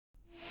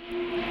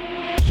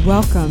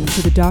Welcome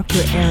to the Dr.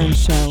 Erin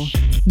Show.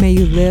 May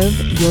you live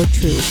your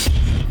truth.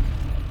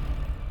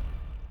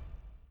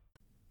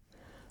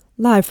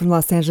 Live from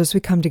Los Angeles,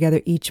 we come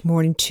together each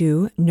morning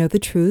to know the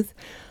truth,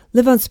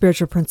 live on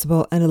spiritual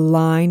principle, and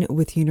align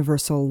with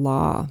universal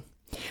law.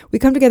 We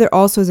come together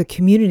also as a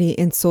community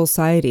in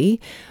Soulciety.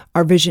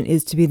 Our vision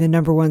is to be the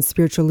number one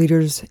spiritual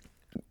leaders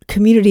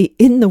community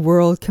in the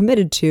world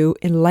committed to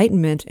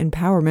enlightenment,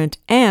 empowerment,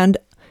 and,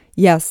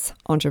 yes,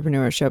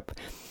 entrepreneurship.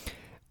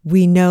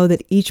 We know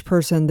that each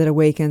person that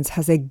awakens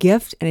has a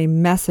gift and a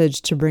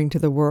message to bring to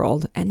the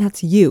world, and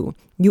that's you.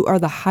 You are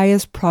the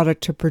highest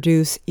product to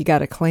produce. You got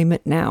to claim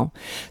it now.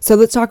 So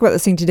let's talk about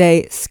this thing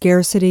today,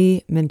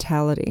 scarcity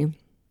mentality.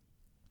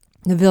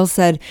 Neville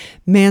said,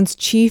 man's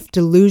chief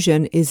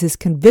delusion is his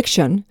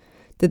conviction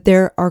that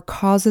there are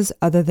causes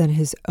other than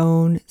his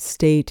own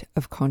state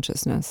of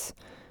consciousness.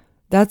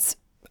 That's,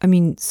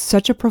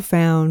 such a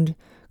profound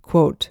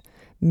quote.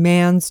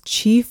 Man's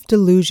chief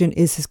delusion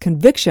is his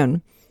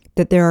conviction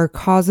that there are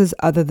causes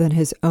other than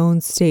his own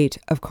state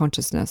of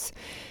consciousness.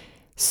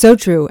 So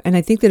true. And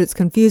I think that it's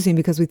confusing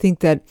because we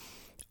think that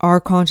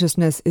our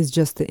consciousness is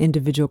just the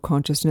individual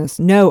consciousness.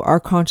 No, our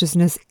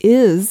consciousness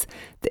is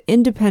the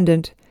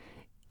independent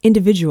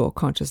individual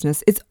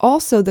consciousness. It's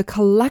also the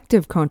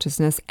collective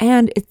consciousness,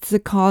 and it's the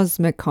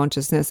cosmic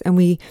consciousness. And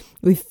we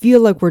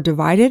feel like we're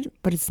divided,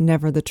 but it's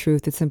never the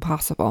truth. It's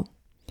impossible.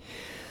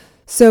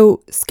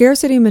 So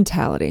scarcity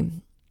mentality.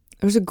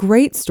 There's a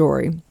great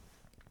story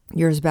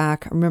years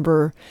back. I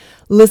remember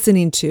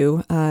listening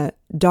to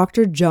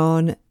Dr.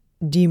 John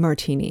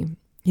Demartini.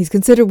 He's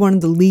considered one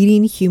of the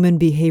leading human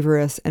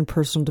behaviorists and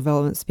personal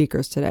development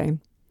speakers today.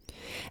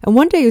 And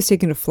one day he was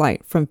taking a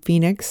flight from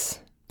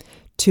Phoenix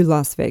to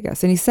Las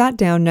Vegas, and he sat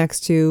down next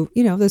to,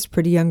 this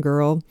pretty young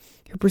girl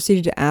who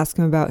proceeded to ask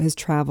him about his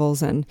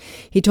travels. And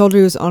he told her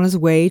he was on his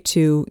way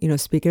to,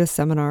 speak at a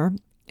seminar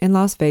in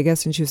Las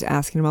Vegas, and she was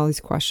asking him all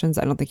these questions.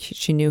 I don't think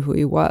she knew who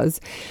he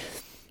was.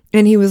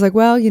 And he was like,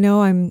 well,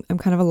 I'm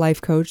kind of a life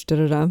coach,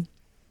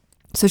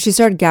 So she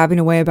started gabbing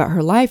away about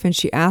her life, and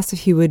she asked if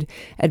he would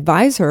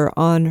advise her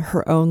on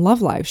her own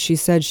love life. She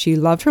said she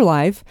loved her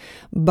life,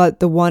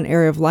 but the one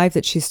area of life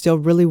that she still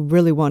really,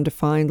 really wanted to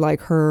find, like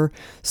her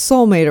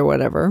soulmate or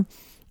whatever.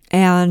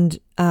 And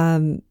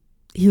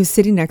he was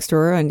sitting next to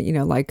her,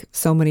 and, like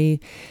so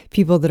many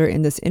people that are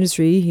in this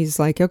industry, he's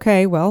like,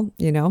 okay, well,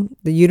 the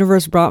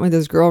universe brought me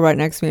this girl right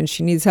next to me, and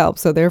she needs help.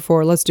 So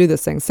therefore, let's do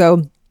this thing.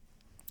 So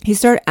he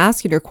started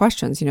asking her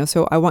questions,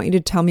 so I want you to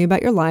tell me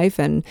about your life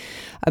and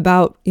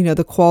about,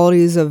 the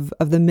qualities of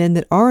the men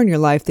that are in your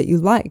life that you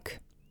like.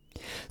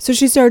 So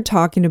she started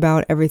talking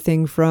about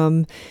everything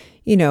from,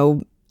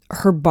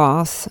 her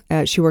boss.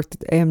 She worked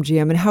at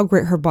AMGM, and how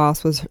great her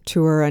boss was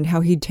to her, and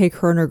how he'd take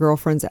her and her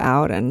girlfriends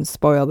out and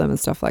spoil them and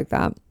stuff like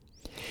that.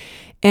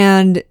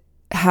 And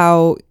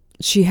how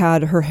she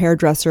had her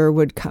hairdresser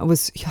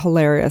was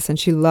hilarious, and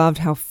she loved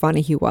how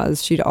funny he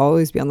was. She'd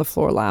always be on the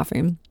floor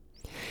laughing.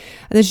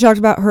 And then she talked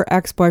about her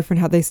ex-boyfriend,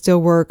 how they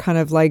still were kind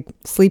of like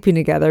sleeping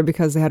together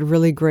because they had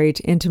really great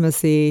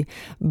intimacy,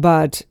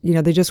 but,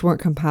 they just weren't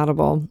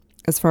compatible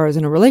as far as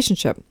in a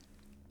relationship.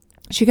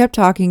 She kept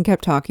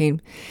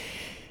talking.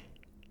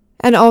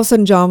 And all of a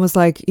sudden, John was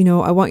like,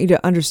 I want you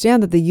to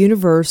understand that the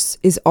universe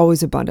is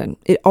always abundant.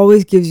 It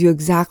always gives you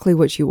exactly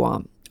what you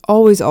want.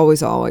 Always,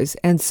 always, always.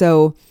 And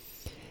so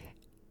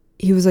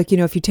he was like,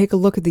 if you take a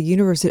look at the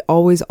universe, it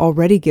always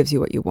already gives you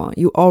what you want.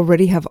 You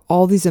already have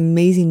all these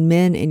amazing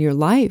men in your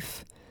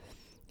life,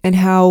 and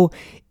how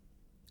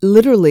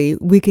literally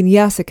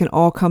it can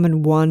all come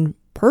in one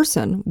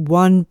person,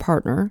 one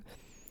partner,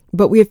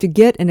 but we have to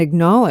get and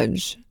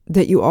acknowledge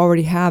that you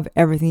already have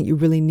everything that you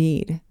really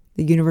need.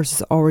 The universe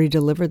has already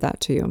delivered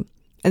that to you.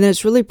 And then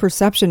it's really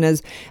perception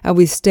as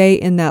we stay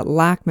in that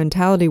lack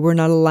mentality, we're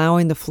not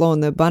allowing the flow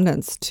and the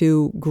abundance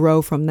to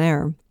grow from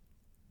there.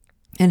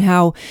 And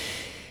how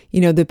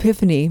the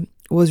epiphany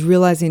was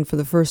realizing for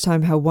the first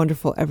time how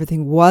wonderful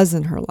everything was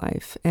in her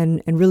life,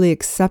 and really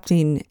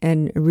accepting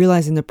and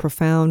realizing the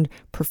profound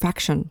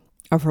perfection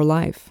of her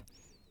life,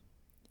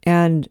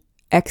 and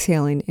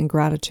exhaling in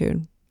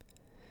gratitude.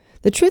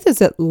 The truth is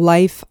that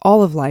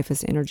all of life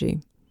is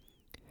energy.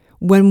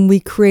 When we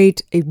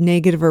create a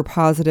negative or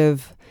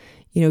positive,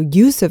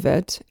 use of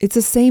it, it's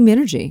the same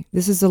energy.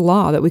 This is a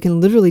law that we can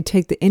literally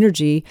take the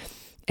energy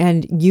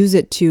and use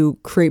it to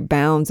create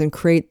bounds and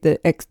create the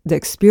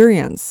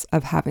experience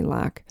of having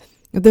lack.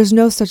 If there's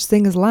no such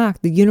thing as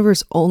lack, the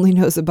universe only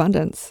knows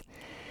abundance.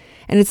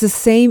 And it's the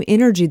same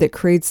energy that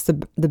creates the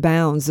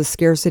bounds, the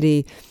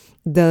scarcity,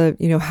 the,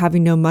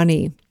 having no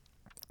money,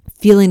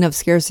 feeling of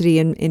scarcity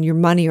in your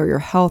money or your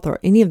health or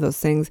any of those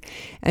things,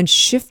 and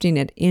shifting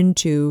it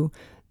into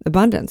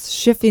abundance,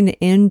 shifting it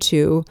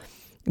into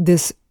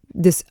this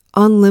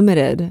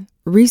unlimited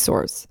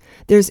resource.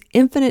 There's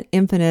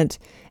infinite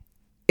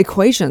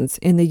equations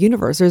in the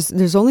universe.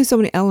 There's only so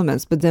many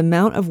elements, but the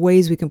amount of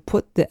ways we can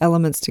put the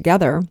elements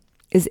together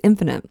is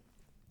infinite.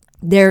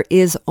 There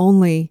is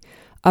only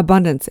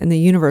abundance in the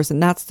universe,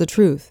 and that's the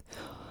truth.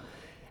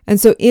 And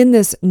so in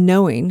this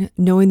knowing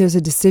there's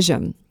a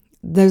decision.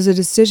 there's a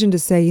decision to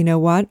say, you know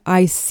what?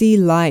 I see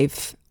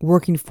life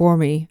working for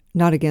me,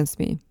 not against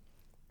me.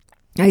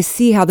 I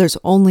see how there's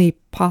only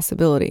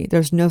possibility.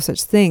 There's no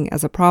such thing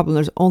as a problem.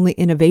 There's only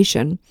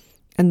innovation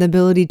and the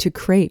ability to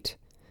create.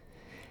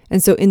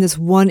 And so in this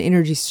one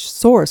energy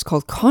source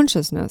called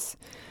consciousness,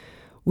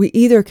 we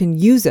either can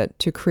use it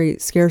to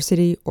create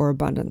scarcity or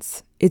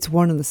abundance. It's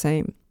one and the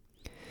same.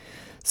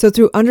 So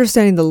through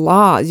understanding the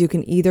laws, you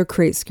can either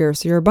create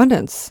scarcity or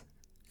abundance.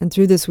 And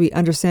through this, we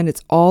understand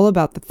it's all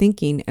about the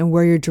thinking and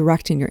where you're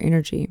directing your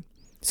energy.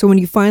 So when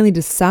you finally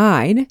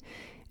decide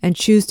and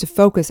choose to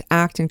focus,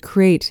 act, and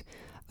create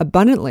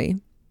abundantly,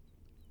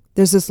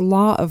 there's this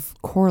law of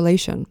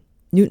correlation,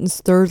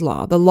 Newton's third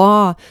law, the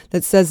law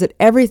that says that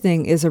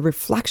everything is a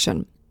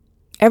reflection.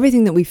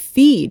 Everything that we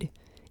feed,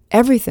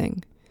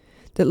 everything,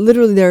 that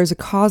literally there is a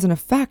cause and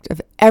effect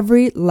of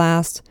every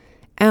last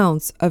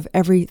ounce of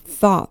every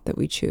thought that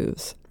we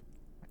choose.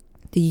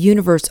 The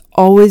universe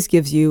always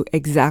gives you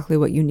exactly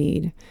what you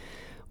need,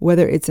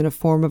 whether it's in a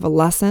form of a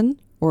lesson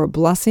or a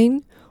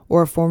blessing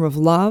or a form of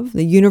love.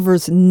 The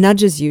universe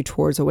nudges you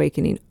towards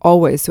awakening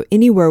always. So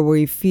anywhere where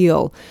you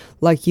feel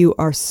like you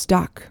are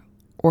stuck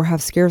or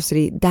have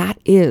scarcity, that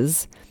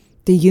is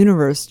the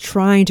universe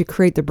trying to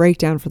create the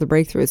breakdown for the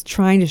breakthrough. It's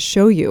trying to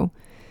show you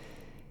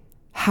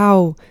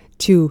how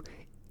to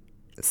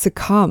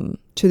succumb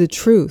to the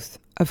truth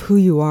of who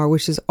you are,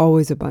 which is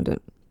always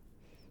abundant.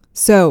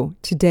 So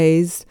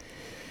today's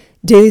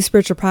daily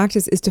spiritual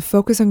practice is to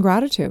focus on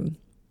gratitude.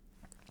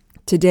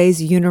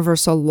 Today's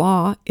universal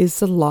law is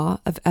the law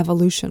of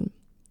evolution.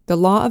 The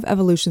law of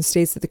evolution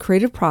states that the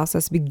creative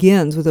process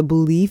begins with a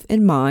belief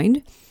in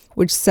mind,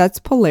 which sets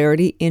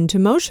polarity into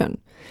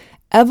motion.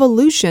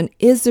 Evolution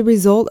is the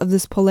result of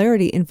this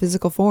polarity in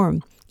physical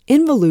form.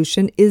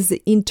 Involution is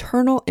the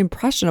internal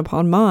impression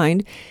upon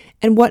mind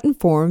and what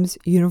informs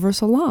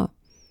universal law.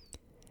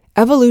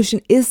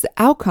 Evolution is the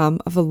outcome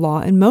of the law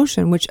in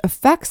motion, which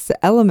affects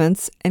the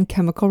elements and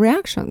chemical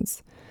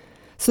reactions.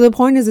 So the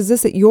point is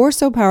this, that you're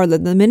so powerful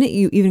that the minute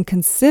you even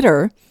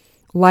consider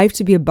life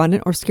to be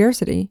abundant or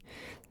scarcity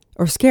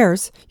or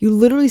scarce, you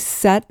literally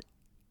set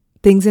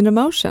things into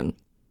motion.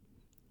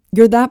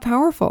 You're that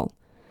powerful.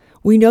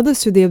 We know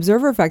this through the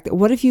observer effect. That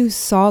what if you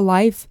saw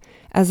life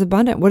as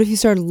abundant? What if you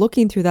started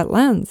looking through that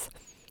lens?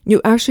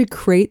 You actually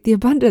create the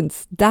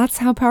abundance. That's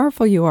how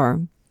powerful you are.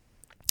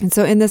 And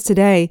so in this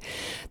today,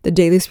 the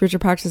daily spiritual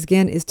practice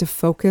again is to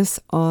focus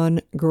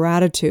on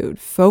gratitude.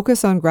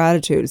 Focus on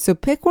gratitude. So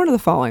pick one of the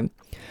following.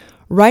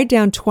 Write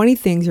down 20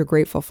 things you're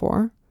grateful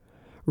for.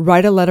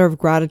 Write a letter of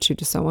gratitude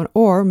to someone,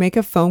 or make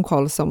a phone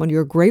call to someone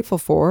you're grateful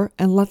for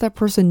and let that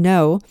person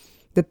know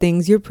the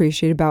things you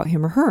appreciate about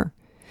him or her.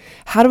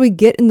 How do we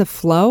get in the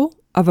flow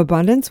of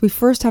abundance? We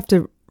first have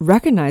to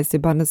recognize the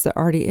abundance that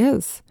already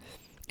is.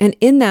 And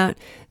in that,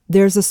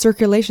 there's a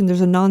circulation,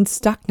 there's a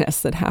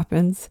non-stuckness that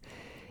happens.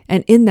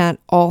 And in that,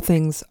 all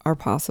things are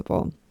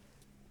possible.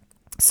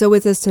 So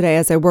with this today,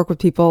 as I work with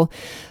people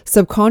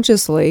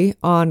subconsciously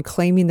on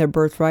claiming their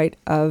birthright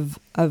of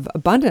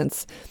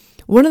abundance,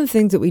 one of the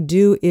things that we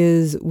do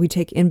is we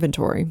take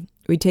inventory.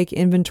 We take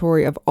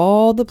inventory of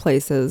all the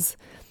places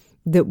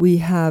that we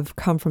have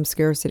come from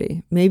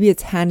scarcity. Maybe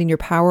it's handing your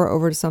power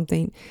over to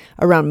something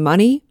around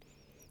money.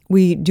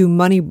 We do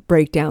money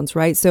breakdowns,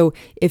 right? So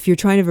if you're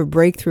trying to have a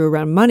breakthrough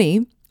around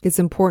money, it's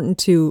important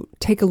to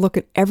take a look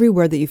at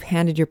everywhere that you've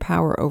handed your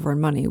power over in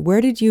money. Where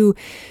did you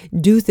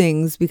do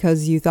things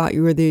because you thought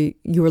you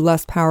were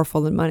less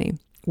powerful than money?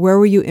 Where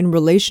were you in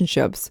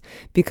relationships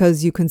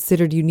because you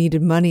considered you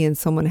needed money and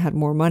someone had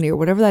more money, or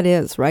whatever that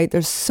is, right?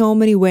 There's so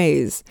many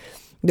ways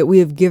that we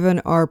have given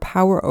our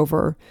power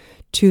over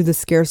to the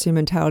scarcity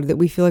mentality, that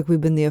we feel like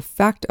we've been the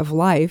effect of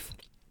life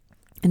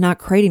and not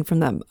creating from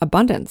that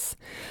abundance.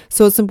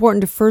 So it's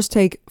important to first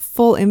take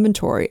full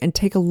inventory and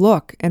take a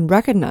look and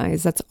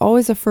recognize that's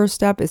always the first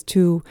step, is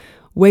to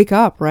wake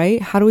up,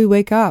 right? How do we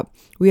wake up?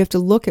 We have to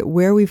look at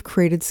where we've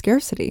created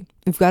scarcity.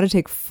 We've got to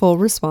take full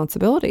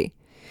responsibility.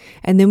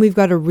 And then we've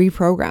got to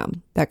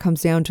reprogram. That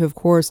comes down to, of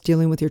course,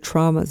 dealing with your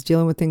traumas,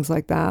 dealing with things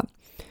like that.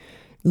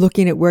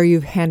 Looking at where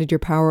you've handed your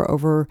power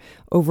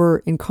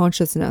over in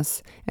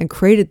consciousness and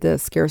created the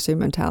scarcity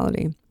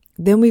mentality.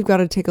 Then we've got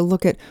to take a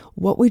look at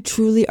what we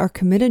truly are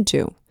committed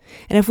to.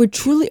 And if we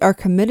truly are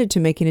committed to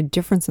making a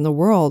difference in the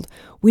world,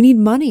 we need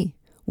money.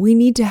 We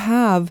need to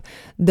have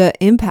the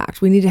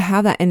impact. We need to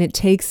have that. And it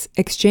takes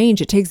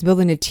exchange. It takes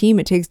building a team.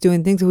 It takes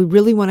doing things. We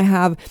really want to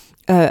have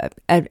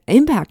an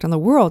impact on the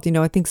world.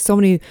 I think so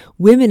many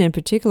women in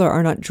particular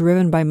are not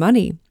driven by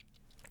money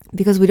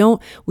because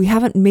we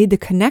haven't made the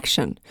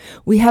connection.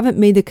 We haven't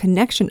made the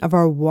connection of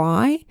our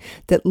why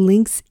that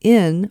links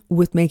in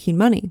with making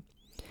money.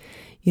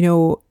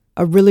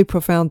 A really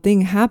profound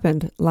thing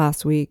happened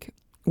last week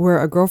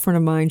where a girlfriend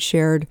of mine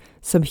shared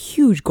some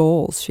huge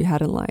goals she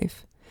had in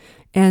life.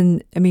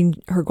 And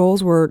her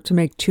goals were to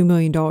make $2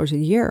 million a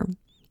year.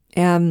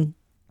 And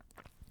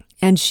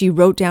she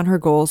wrote down her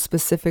goals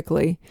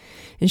specifically.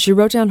 And she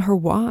wrote down her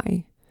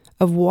why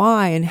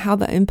and how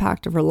the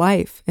impact of her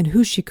life and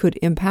who she could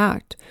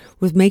impact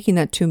with making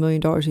that $2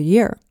 million a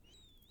year.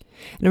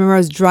 And I remember I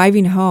was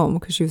driving home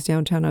because she was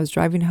downtown. I was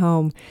driving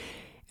home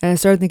and I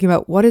started thinking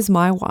about what is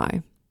my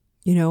why,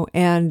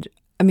 and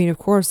I mean, of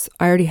course,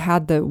 I already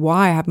had the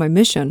why, I have my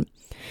mission,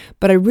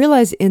 but I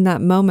realized in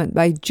that moment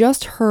by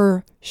just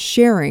her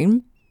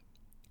sharing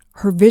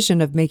her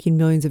vision of making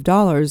millions of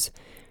dollars,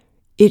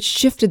 it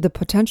shifted the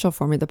potential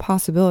for me, the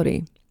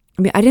possibility.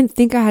 I mean, I didn't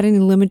think I had any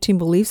limiting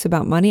beliefs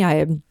about money. I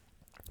had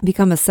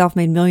become a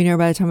self-made millionaire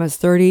by the time I was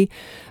 30.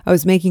 I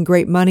was making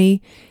great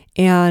money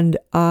and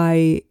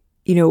I,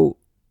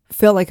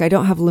 felt like I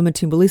don't have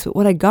limiting beliefs. But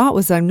what I got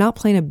was that I'm not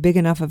playing a big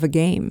enough of a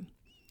game,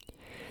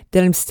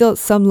 that I'm still at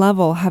some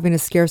level having a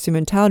scarcity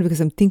mentality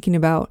because I'm thinking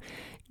about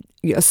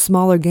a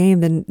smaller game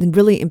than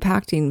really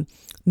impacting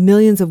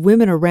millions of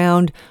women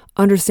around,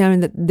 understanding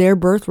that their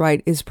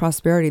birthright is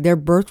prosperity. Their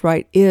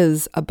birthright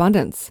is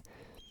abundance.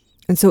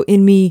 And so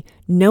in me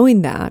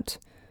knowing that,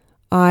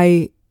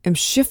 I am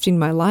shifting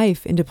my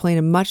life into playing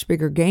a much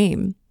bigger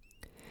game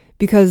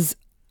because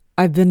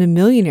I've been a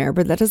millionaire,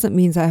 but that doesn't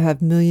mean I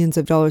have millions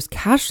of dollars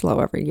cash flow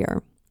every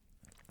year.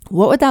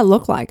 What would that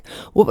look like?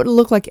 What would it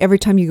look like every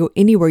time you go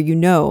anywhere you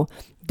know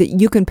that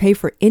you can pay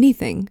for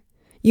anything?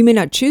 You may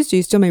not choose to,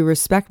 you still may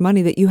respect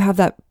money, that you have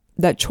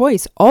that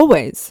choice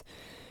always.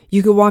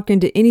 You could walk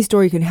into any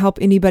store, you can help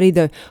anybody,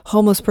 the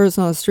homeless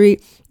person on the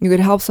street. You could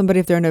help somebody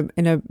if they're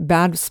in a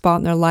bad spot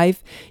in their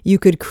life. You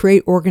could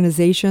create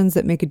organizations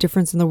that make a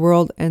difference in the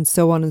world and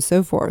so on and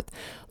so forth.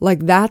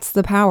 Like that's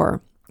the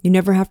power. You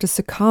never have to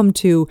succumb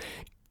to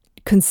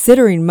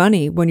considering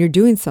money when you're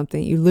doing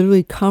something. You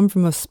literally come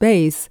from a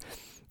space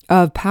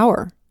of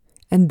power.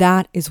 And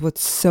that is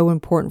what's so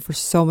important for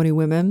so many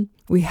women.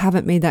 We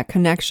haven't made that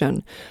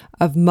connection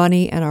of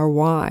money and our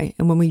why.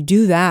 And when we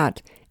do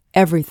that,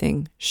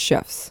 everything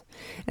shifts.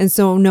 And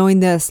so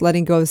knowing this,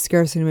 letting go of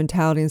scarcity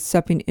mentality and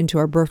stepping into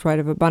our birthright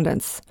of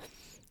abundance,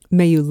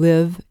 may you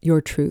live your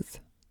truth.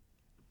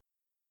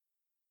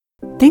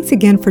 Thanks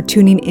again for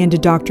tuning in to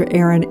Dr.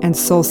 Erin and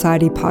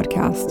Soulciety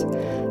podcast.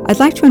 I'd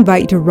like to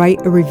invite you to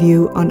write a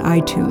review on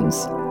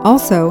iTunes.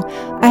 Also,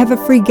 I have a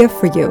free gift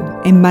for you,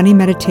 a money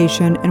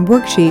meditation and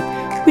worksheet,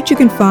 which you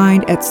can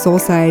find at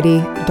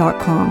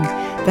soulciety.com.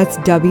 That's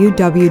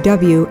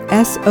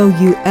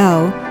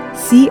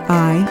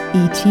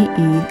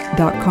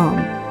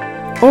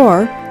www.soulciete.com.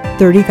 Or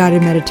 30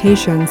 guided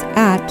meditations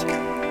at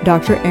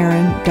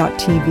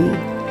drerin.tv.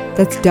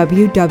 That's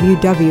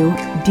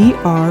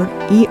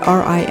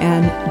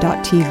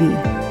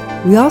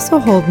www.drerin.tv. We also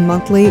hold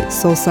monthly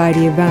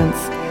Soulciety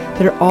events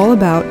that are all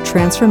about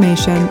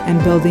transformation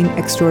and building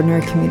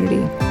extraordinary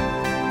community.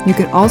 You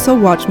can also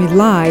watch me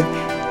live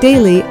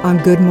daily on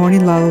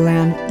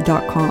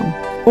goodmorninglalaland.com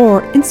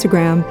or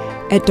Instagram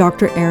at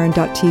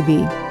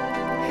drerin.tv.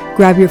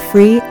 Grab your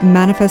free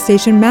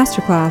manifestation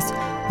masterclass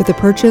with the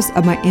purchase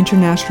of my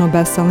international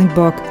best-selling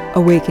book,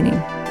 Awakening,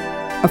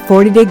 a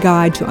 40-day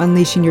guide to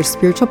unleashing your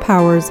spiritual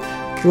powers,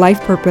 life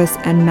purpose,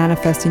 and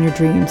manifesting your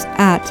dreams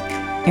at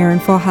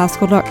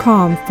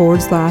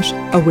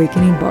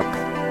erinfallhaskell.com/awakening book.